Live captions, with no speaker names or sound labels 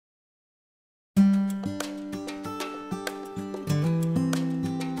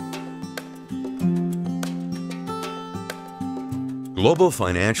Global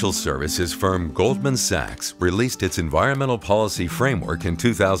financial services firm Goldman Sachs released its environmental policy framework in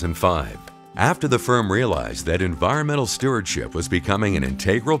 2005. After the firm realized that environmental stewardship was becoming an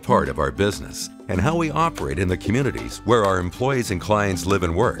integral part of our business and how we operate in the communities where our employees and clients live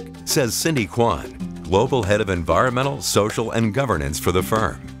and work, says Cindy Kwan, Global Head of Environmental, Social, and Governance for the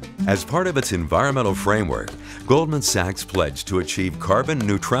firm. As part of its environmental framework, Goldman Sachs pledged to achieve carbon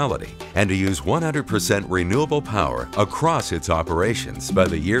neutrality and to use 100% renewable power across its operations by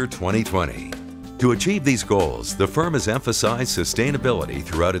the year 2020. To achieve these goals, the firm has emphasized sustainability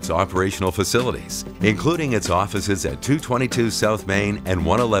throughout its operational facilities, including its offices at 222 South Main and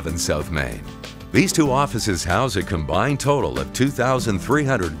 111 South Main. These two offices house a combined total of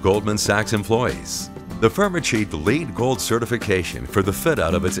 2,300 Goldman Sachs employees. The firm achieved LEED Gold certification for the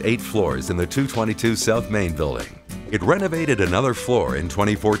fit-out of its 8 floors in the 222 South Main building. It renovated another floor in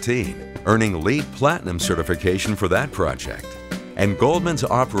 2014, earning LEED Platinum certification for that project. And Goldman's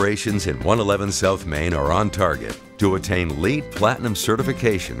operations in 111 South Main are on target to attain LEED Platinum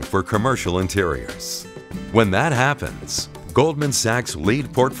certification for commercial interiors. When that happens, Goldman Sachs'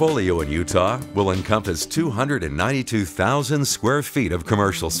 LEED portfolio in Utah will encompass 292,000 square feet of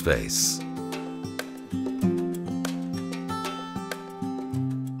commercial space.